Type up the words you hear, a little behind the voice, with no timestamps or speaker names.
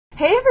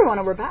Hey everyone,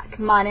 and we're back.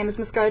 My name is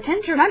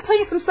MissScarletTanager, and I'm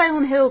playing some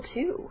Silent Hill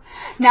 2.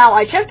 Now,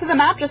 I checked the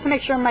map just to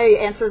make sure my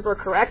answers were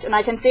correct, and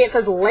I can see it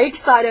says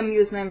Lakeside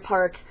Amusement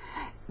Park,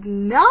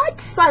 not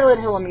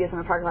Silent Hill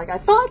Amusement Park like I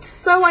thought,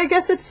 so I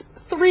guess it's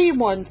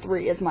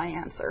 313 is my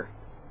answer.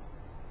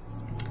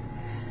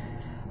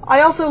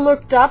 I also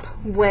looked up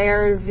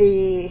where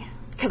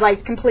because I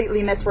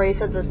completely missed where he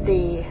said that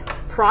the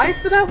prize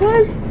for that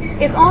was.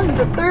 It's on in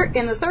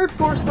the third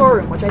floor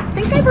storeroom, which I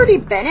think I've already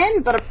been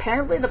in, but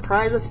apparently the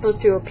prize is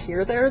supposed to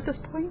appear there at this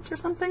point or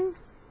something.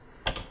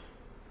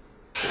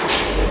 So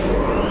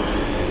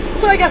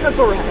I guess that's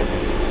where we're headed.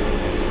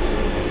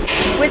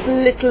 With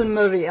little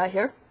Maria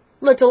here.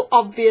 Little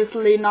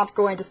obviously not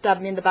going to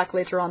stab me in the back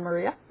later on,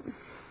 Maria.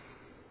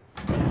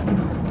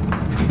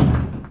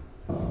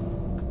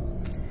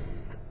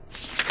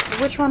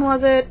 Which one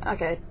was it?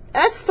 Okay.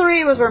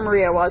 S3 was where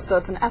Maria was, so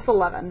it's an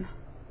S11.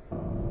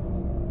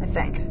 I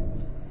think.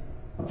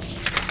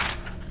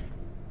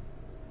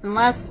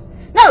 Unless...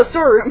 No!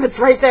 Storeroom! It's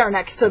right there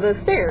next to the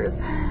stairs.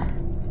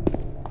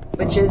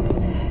 Which is...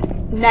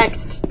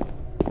 next...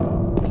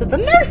 to the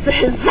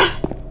nurses!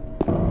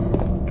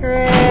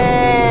 Great!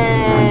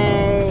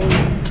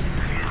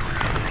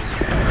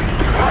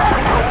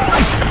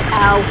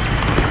 Ow.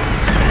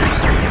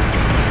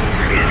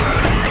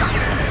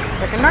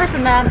 Frickin'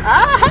 nursing man!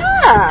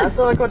 Aha!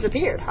 So look what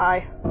appeared.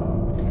 Hi.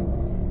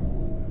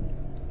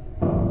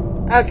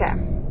 Okay.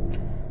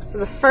 So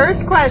the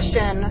first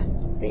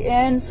question, the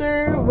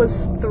answer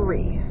was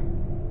 3.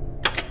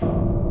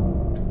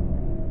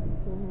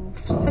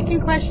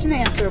 Second question, the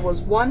answer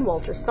was 1,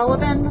 Walter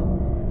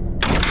Sullivan.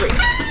 3.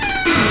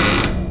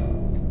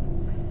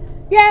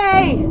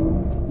 Yay!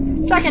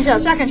 Shotgun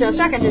shells, shotgun shells,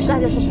 shotgun shells,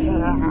 shotgun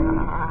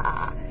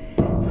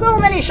shells. So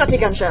many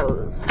shotgun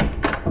shells.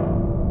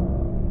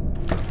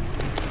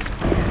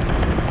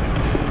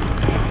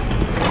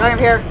 I'm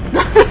here.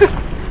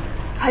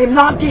 I am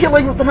not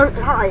dealing with the nurse.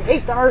 Oh, I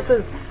hate the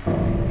nurses.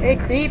 They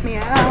creep me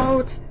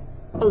out.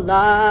 A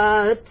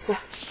lot.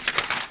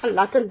 A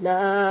lot, a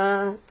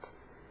lot.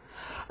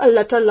 A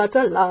lot, a lot,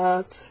 a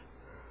lot.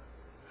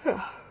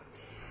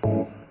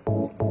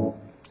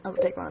 I'll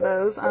take one of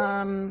those. So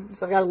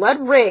I've got a lead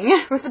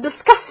ring with a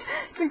it's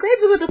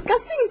engraved with a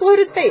disgusting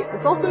bloated face.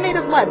 It's also made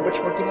of lead, which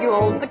will give you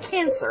all of the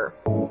cancer.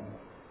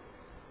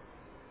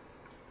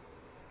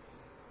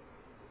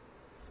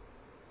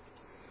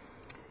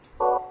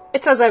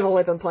 It says I've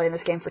only been playing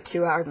this game for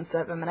 2 hours and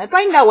 7 minutes.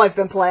 I know I've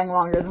been playing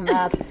longer than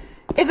that.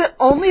 Is it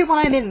only when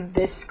I'm in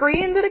this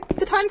screen that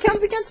the time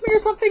counts against me or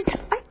something?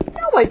 Because I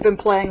know I've been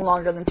playing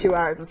longer than 2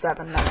 hours and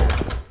 7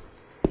 minutes.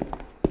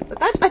 So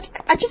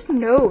I just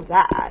know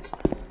that.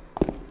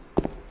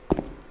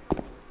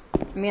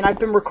 I mean, I've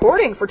been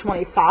recording for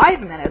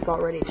 25 minutes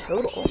already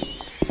total.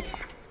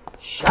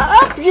 Shut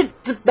up, you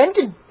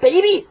demented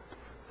baby!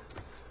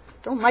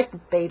 Don't like the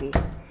baby.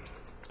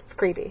 It's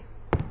creepy.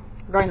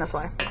 We're going this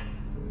way.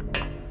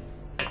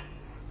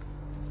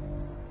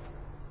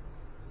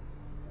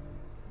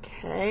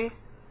 Okay.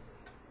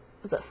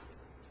 What's this?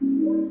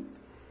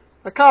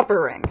 A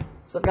copper ring.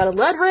 So I've got a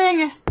lead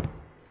ring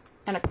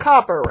and a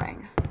copper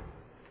ring.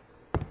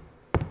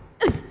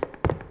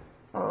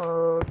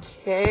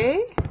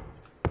 Okay.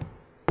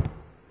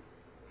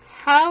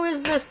 How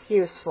is this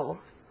useful?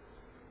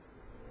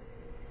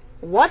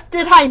 What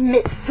did I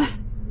miss?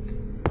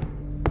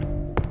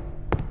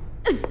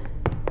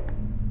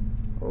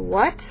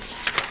 What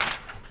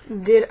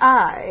did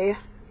I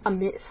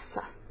miss?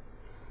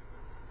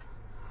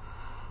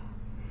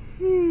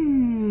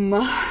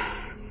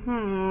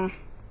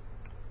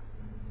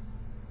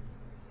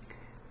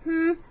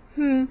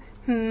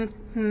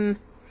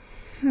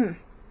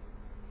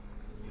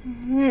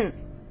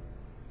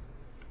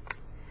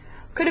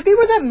 Could it be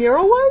where that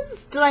mural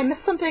was? Did I miss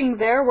something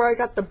there where I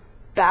got the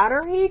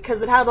battery?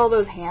 Because it had all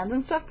those hands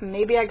and stuff.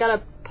 Maybe I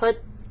gotta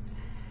put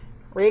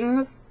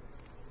rings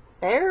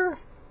there?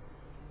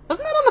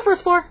 Wasn't that on the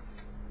first floor?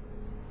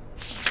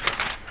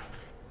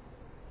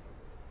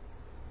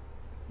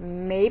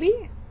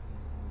 Maybe?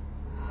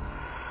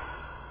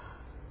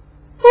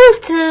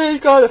 Okay,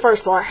 go to the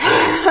first floor.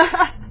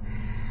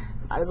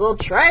 Might as well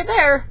try it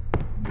there.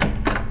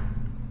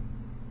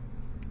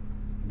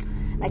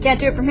 I can't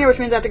do it from here, which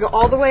means I have to go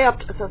all the way up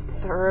to the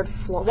 3rd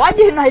floor. Why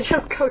didn't I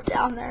just go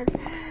down there?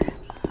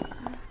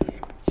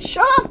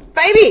 Shut up,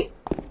 baby!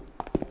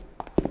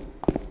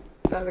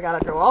 So we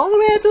gotta go all the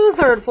way up to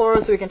the 3rd floor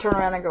so we can turn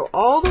around and go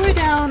all the way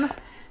down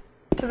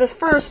to this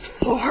 1st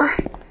floor.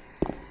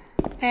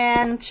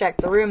 And check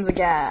the rooms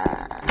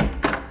again.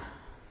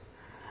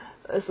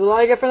 This is what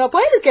I get for not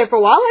playing this game for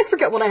a while. I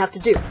forget what I have to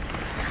do.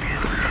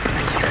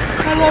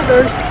 Hello,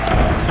 nurse.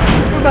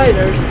 Goodbye,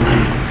 nurse.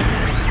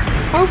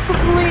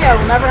 Hopefully I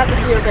will never have to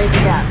see your face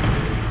again.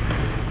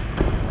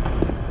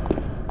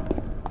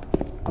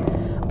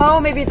 Oh,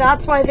 maybe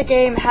that's why the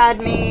game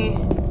had me...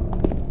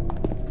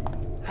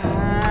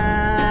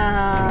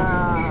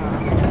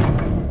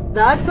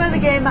 That's why the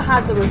game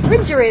had the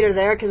refrigerator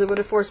there, because it would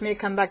have forced me to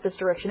come back this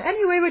direction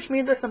anyway, which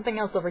means there's something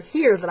else over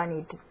here that I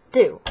need to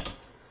do.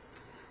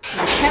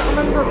 I can't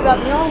remember if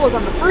that mural was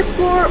on the first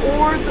floor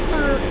or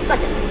the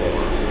second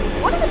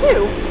floor. One of the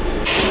two.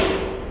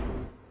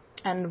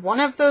 And one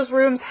of those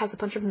rooms has a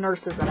bunch of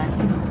nurses in it.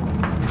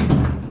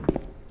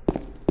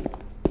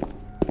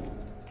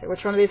 Okay,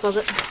 which one of these was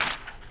it?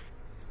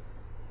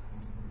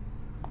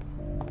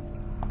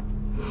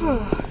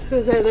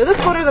 Either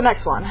this one or the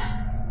next one.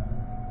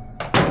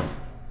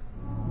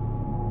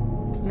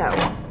 No.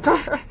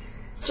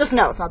 Just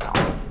no, it's not that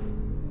one.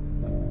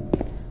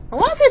 I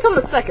want to say it's on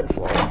the second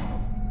floor.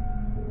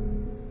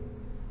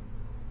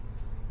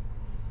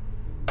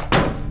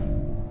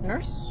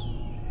 Nurse?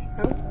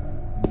 No?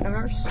 No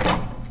nurse?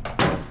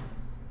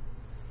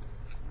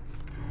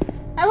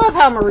 I love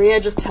how Maria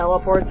just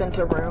teleports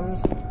into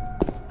rooms.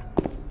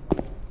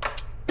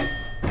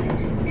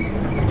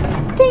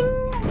 Ding!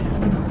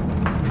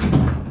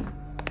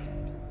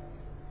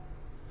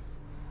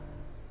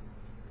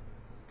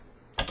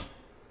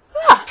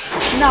 Ah!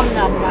 Nom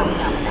nom nom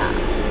nom nom.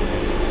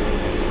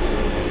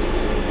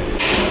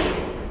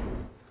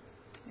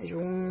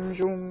 Zoom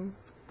zoom.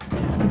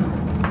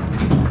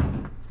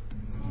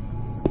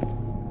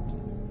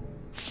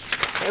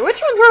 Okay,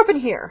 which ones are open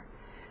here?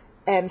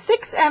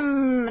 M6,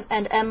 M,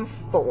 and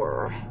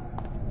M4.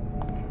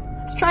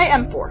 Let's try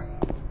M4,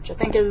 which I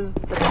think is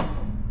this one.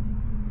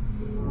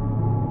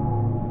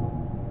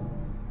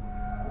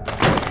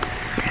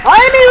 I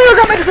immediately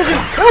regret my decision!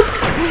 Nope!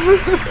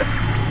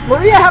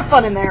 Maria, have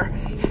fun in there.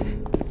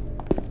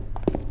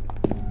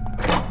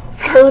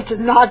 Scarlet does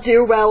not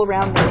do well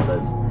around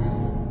nurses.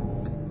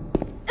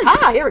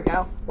 Ah, here we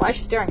go. Why is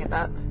she staring at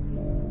that?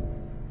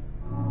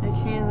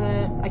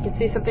 I can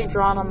see something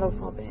drawn on the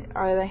wall.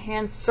 Are the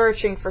hands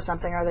searching for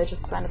something, or are they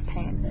just a sign of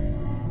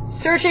pain?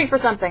 Searching for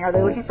something. Are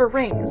they looking for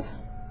rings?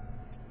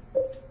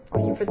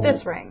 Looking for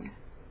this ring.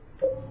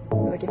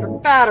 They're looking for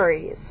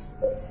batteries.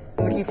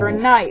 They're looking for a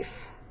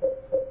knife.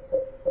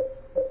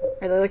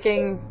 Are they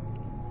looking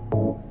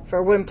for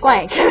a wooden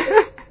plank?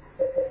 Why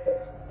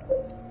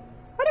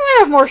do I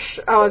have more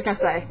oh, I was gonna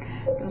say.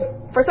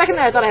 For a second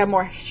there, I thought I had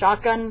more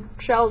shotgun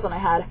shells than I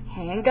had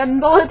handgun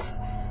bullets.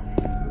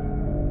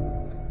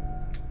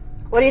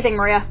 What do you think,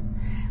 Maria?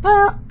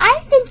 Well,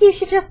 I think you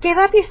should just give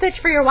up your search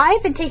for your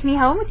wife and take me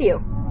home with you.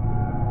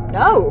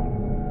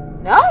 No.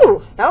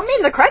 No! That would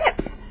mean the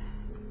credits!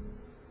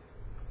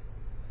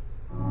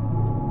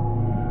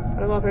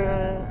 What about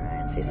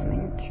I see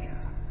something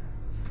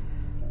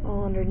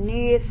all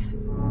underneath.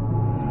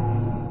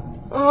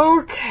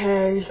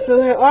 Okay, so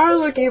they are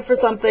looking for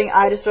something.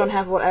 I just don't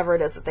have whatever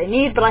it is that they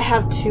need, but I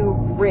have 2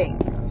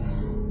 rings.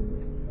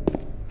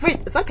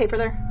 Wait, is that paper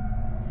there?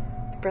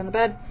 Paper on the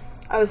bed?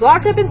 I was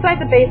locked up inside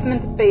the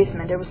basement's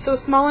basement. It was so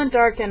small and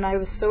dark, and I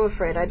was so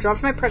afraid. I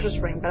dropped my precious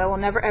ring, but I will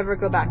never ever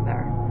go back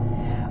there.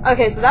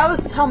 Okay, so that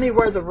was to tell me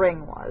where the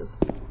ring was.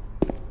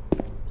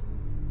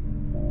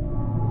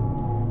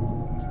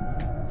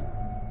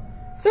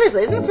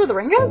 Seriously, isn't this where the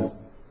ring goes?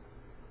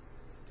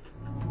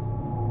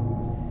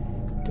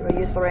 Do I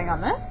use the ring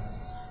on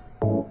this?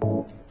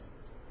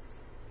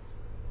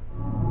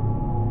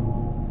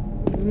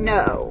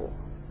 No.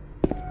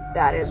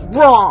 That is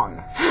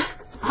wrong.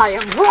 I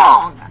am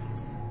wrong.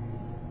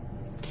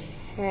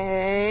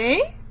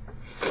 Okay.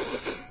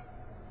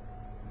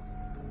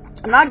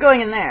 I'm not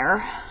going in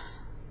there.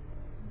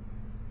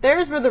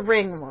 There's where the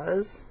ring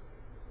was.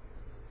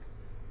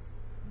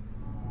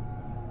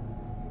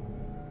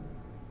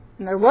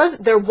 And there was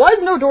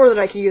no door that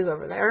I could use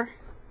over there.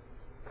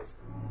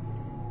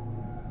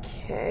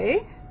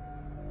 Okay.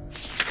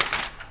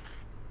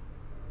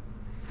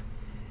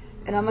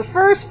 And on the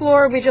first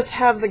floor, we just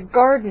have the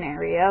garden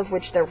area, of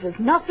which there was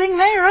nothing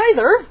there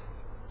either.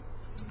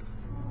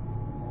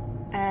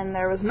 And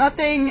there was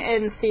nothing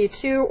in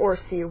C2 or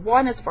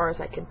C1 as far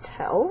as I could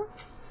tell.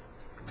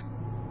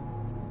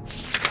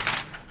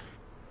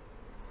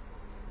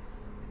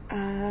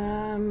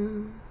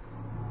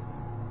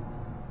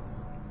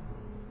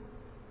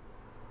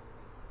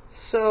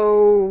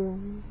 So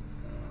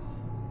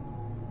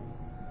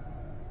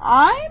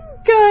I'm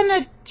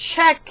gonna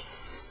check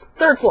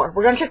 3rd floor.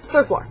 We're gonna check the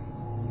 3rd floor.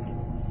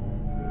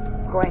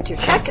 Going to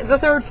check the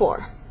 3rd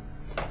floor.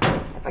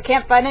 If I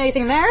can't find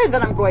anything there,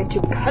 then I'm going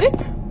to cut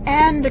it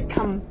and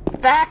come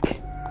back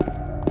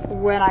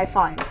when I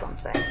find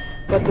something.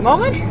 But at the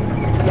moment,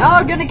 y'all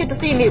are gonna get to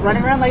see me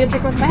running around like a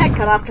chicken with my head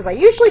cut off, because I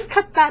usually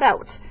cut that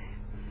out.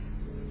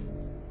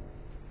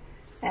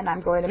 And I'm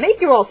going to make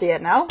you all see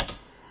it now.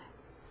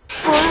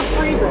 For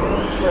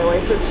reasons,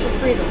 really. Just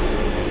reasons.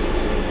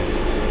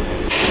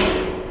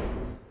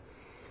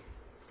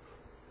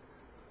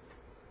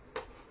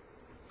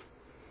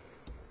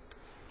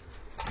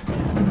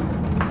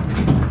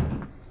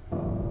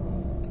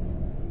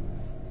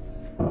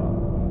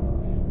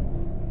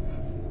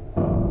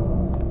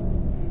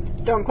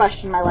 Don't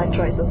question my life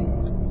choices.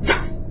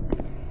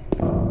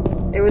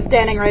 It was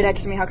standing right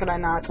next to me, how could I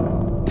not?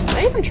 Did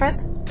I even try it?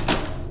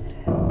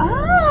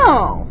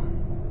 Oh!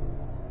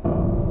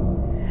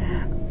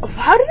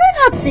 How did I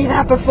not see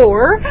that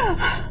before?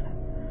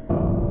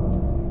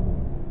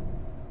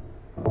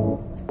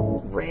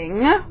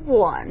 Ring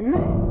 1.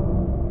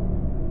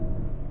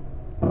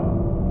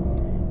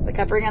 The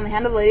cup ring on the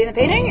hand of the lady in the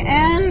painting,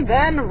 and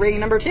then ring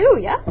number 2,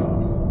 yes?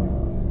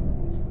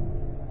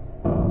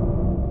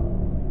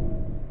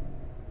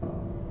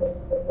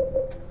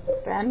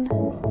 Then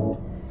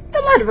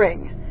the lead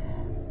ring.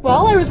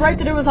 Well, I was right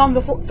that it was on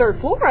the 3rd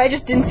floor, I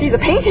just didn't see the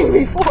painting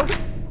before.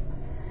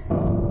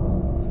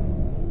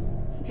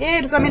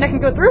 Yeah, does that mean I can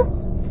go through?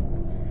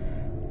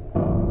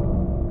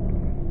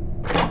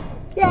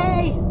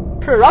 Yay!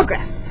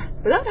 Progress!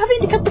 Without having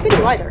to cut the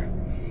video either.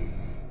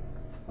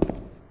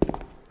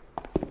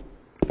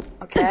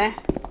 Okay.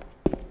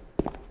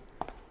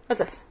 What's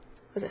this?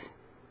 What's this?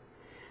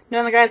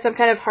 No, the guy has some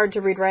kind of hard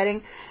to read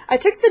writing. I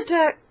took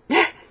the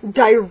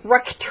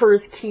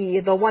director's key,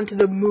 the one to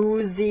the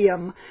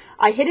museum.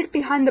 I hid it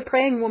behind the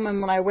praying woman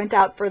when I went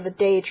out for the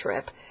day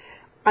trip.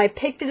 I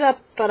picked it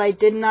up, but I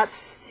did not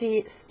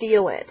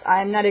steal it.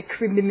 I am not a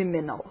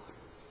criminal.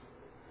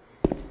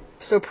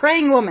 So,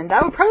 praying woman.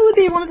 That would probably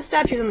be one of the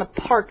statues in the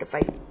park, if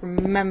I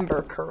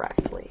remember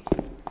correctly.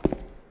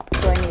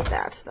 So I need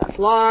that. That's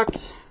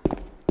locked.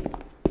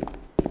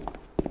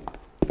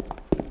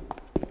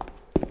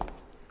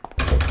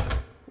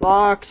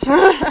 Locked.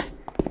 Oh,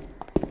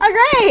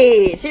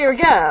 great! Here we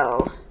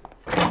go.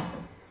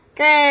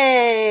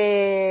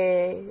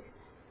 Great.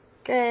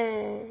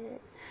 Great.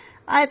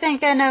 I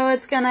think I know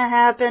what's gonna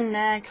happen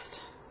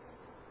next.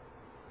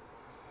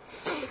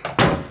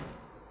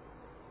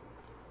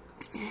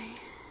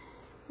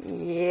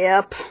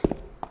 Yep.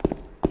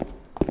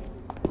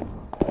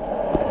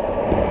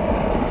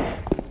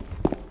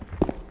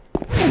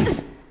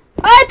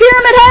 Hi,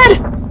 Pyramid Head!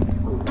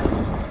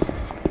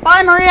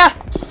 Bye, Maria.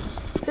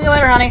 See you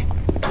later, honey.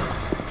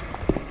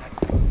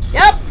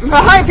 Yep.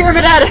 Hi,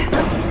 Pyramid Head.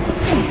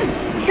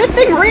 Good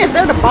thing Maria's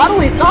there to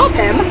bodily stop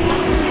him.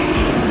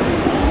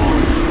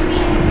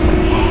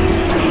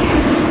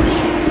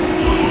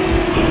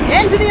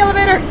 Into the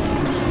elevator.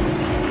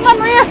 Come on,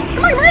 Maria.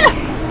 Come on, Maria.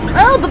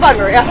 Oh, the bug,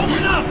 Maria.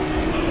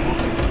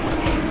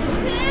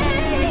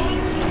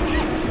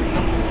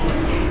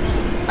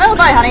 Well,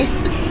 bye, honey.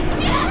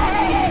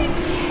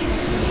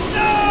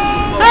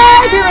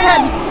 Bye, Pyramid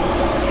Head.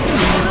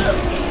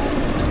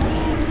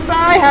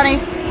 Bye, honey.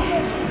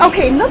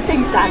 Okay,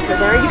 nothing stabbed her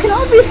there. You can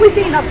obviously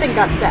see nothing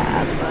got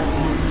stabbed, but...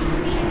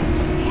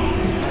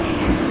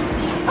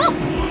 Oh,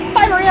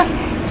 bye, Maria.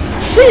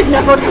 She's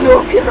never going to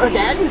appear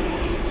again.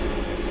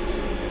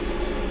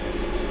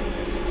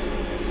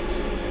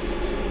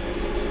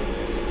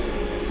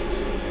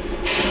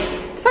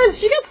 Besides,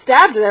 she got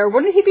stabbed there.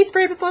 Wouldn't he be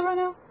sprayed with blood right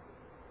now?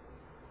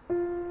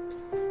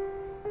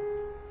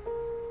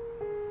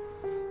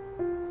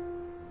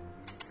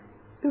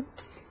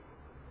 Oops.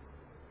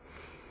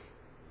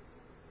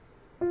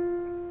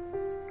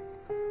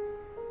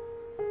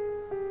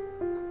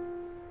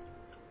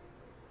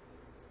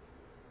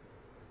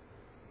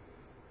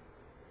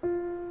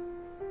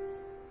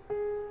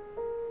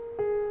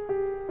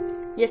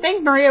 You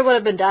think Maria would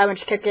have been dead when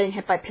she kept getting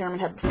hit by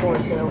Pyramid Head before,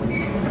 too.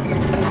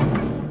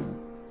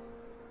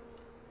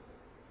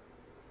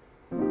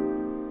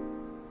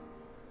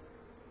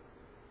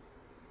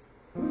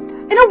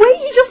 In a way,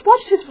 he just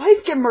watched his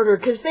wife get murdered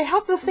because they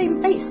have the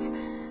same face.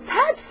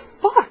 That's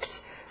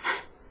fucked.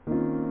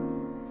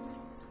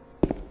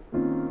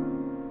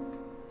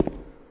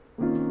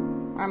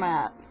 Where am I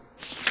at?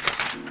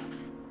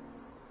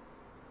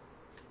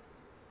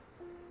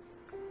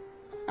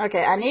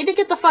 Okay, I need to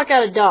get the fuck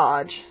out of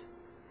Dodge.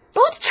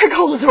 But let's check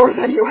all the doors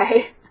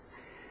anyway.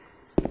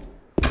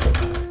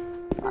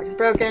 Lock is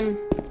broken.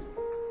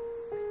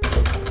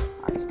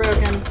 Lock is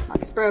broken.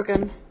 Lock is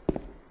broken.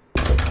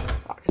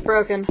 Lock is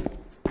broken.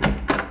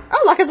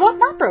 Oh, lock is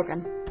not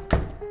broken.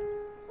 There's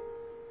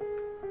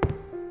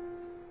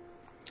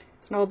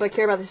no book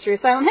here about the history of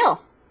Silent Hill.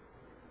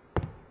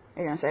 Are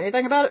you gonna say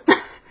anything about it?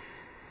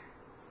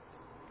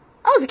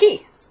 Oh, it's a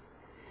key.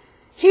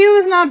 He who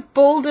is not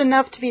bold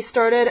enough to be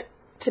started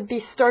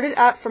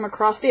at from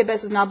across the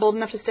abyss is not bold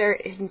enough to stare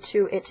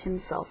into it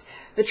himself.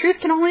 The truth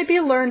can only be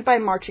learned by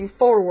marching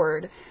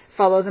forward.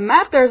 Follow the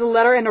map, there's a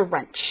letter and a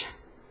wrench.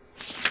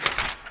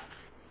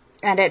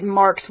 And it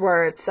marks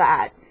where it's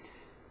at.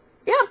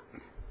 Yep.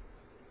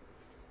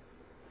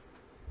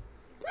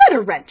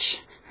 Letter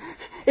wrench.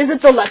 Is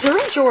it the letter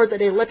wrench or is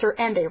it a letter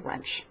and a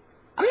wrench?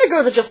 I'm gonna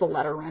go with just the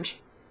letter wrench.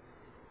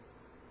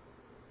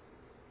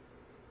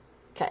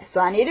 Okay,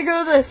 so I need to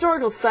go to the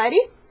Historical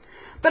Society.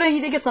 But I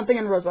need to get something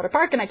in Rosewater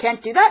Park, and I can't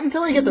do that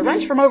until I get the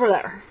wrench from over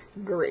there.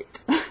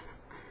 Great.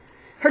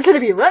 We're gonna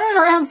be running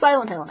around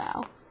Silent Hill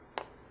now.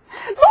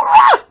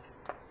 Laura!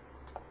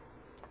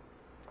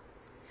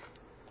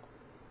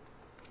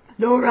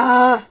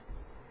 Laura!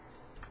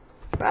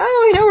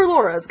 Well, we know where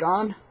Laura has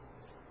gone.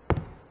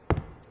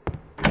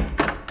 And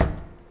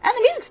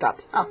the music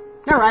stopped. Oh,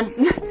 never mind.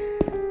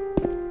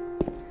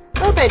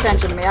 Don't pay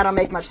attention to me, I don't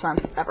make much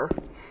sense, ever.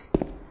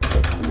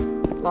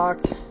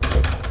 Locked.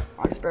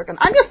 Lock is broken.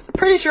 I'm just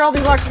pretty sure all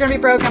these locks are going to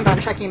be broken, but I'm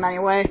checking them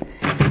anyway.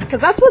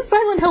 Because that's what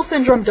Silent Hill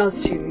Syndrome does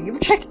to you. You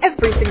check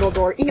every single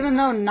door, even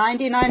though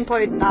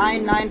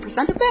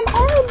 99.99% of them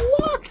are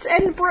locked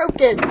and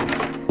broken.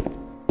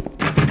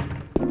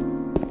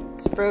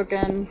 It's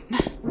broken.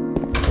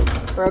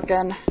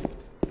 Broken.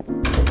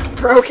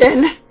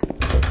 Broken.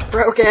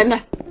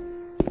 Broken.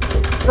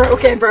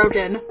 Broken,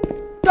 broken.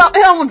 No,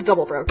 that one's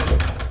double broken.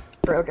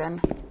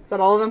 Broken. Is that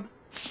all of them?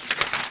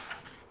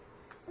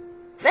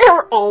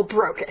 They're all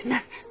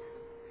broken.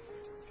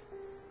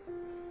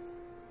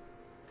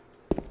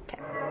 Okay.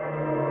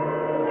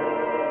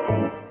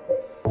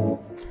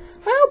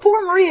 Well,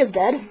 poor Maria's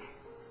dead.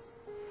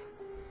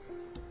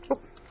 Oh,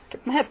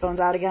 get my headphones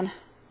out again.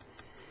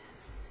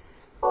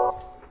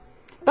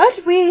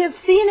 But we have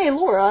seen a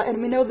Laura,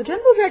 and we know the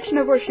general direction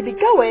of where she'd be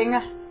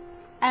going,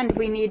 and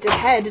we need to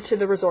head to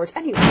the resort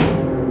anyway.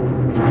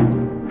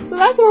 So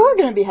that's where we're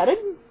gonna be headed.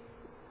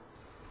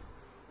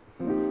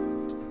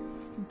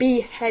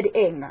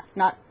 Beheading,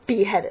 not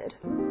beheaded.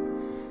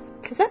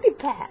 Because that'd be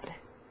bad.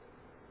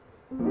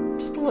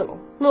 Just a little.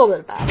 A little bit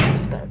of bad,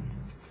 just a bit.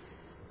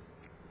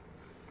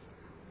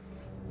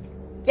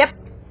 Yep.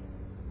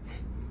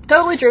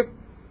 Totally true.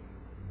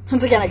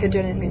 Once again, I couldn't do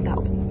anything to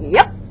help.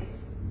 Yep.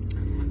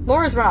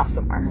 Laura's run off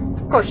somewhere.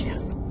 Of course she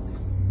has.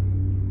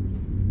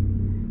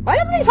 Why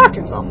doesn't he talk to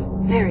himself?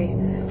 Mary,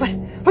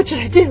 what should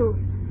I do?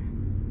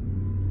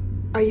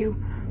 Are you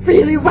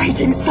really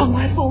waiting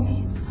somewhere for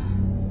me?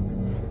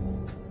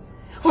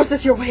 Or is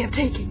this your way of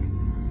taking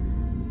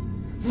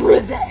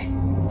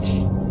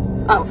revenge?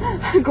 Oh,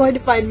 I'm going to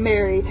find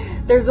Mary.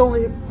 There's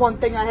only one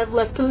thing I have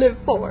left to live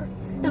for,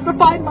 is to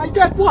find my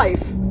dead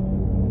wife.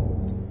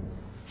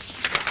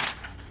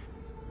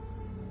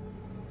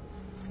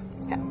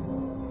 Okay.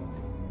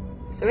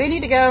 So we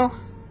need to go.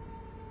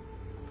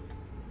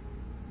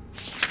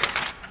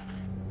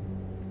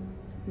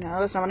 No,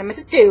 that's not what I meant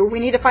to do. We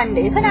need to find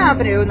Nathan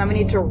Avenue, and then we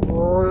need to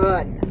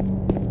run.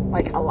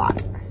 Like, a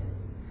lot.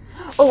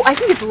 Oh, I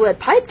can get the lead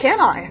pipe, can't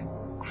I?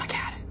 Oh my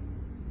god.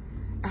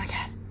 Oh my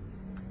god.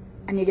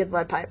 I need to get the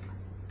lead pipe.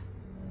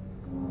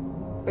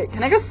 Wait,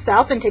 can I go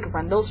south and take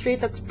Rendell Street?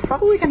 That's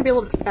probably going to be a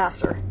little bit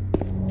faster.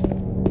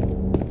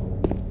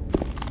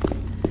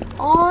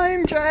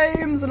 I'm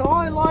James, and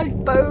I like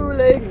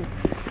bowling.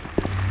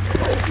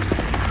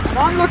 And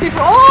I'm looking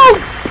for— oh!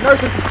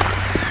 Nurses!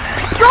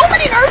 So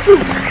many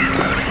nurses!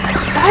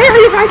 Why are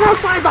you guys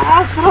outside the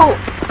hospital?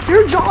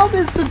 Your job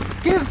is to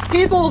give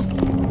people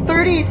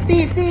 30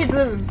 cc's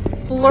of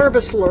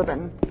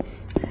flurbislurban.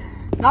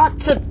 Not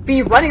to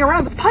be running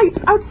around with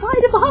pipes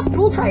outside of the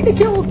hospital trying to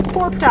kill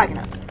poor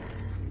protagonists.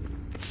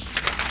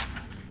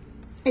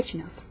 Itchy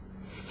nose.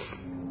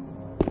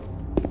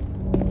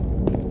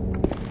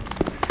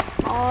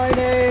 My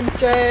name's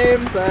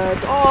James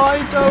and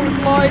I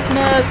don't like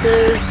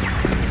messes.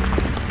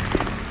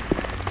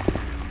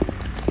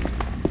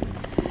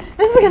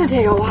 This is gonna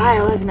take a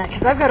while, isn't it?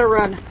 Because I've got to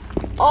run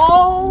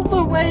all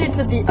the way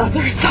to the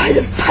other side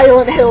of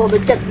Silent Hill to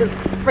get this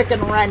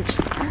frickin' wrench.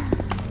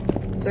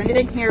 Is there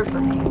anything here for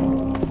me?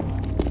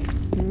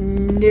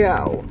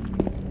 No.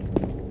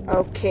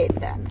 Okay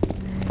then.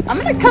 I'm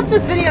gonna cut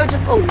this video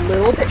just a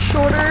little bit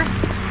shorter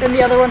than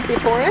the other ones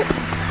before it.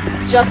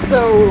 Just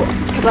so,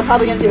 because I'm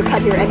probably gonna do a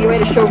cut here anyway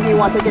to show me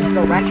once I get to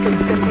the wrench, because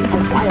it's gonna take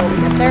a while to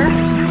get there.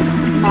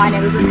 My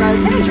name is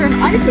MissScarletTanager, and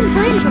I've been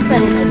playing some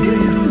Silent Hill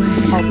 2.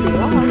 I'll see you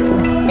all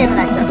in the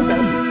next episode.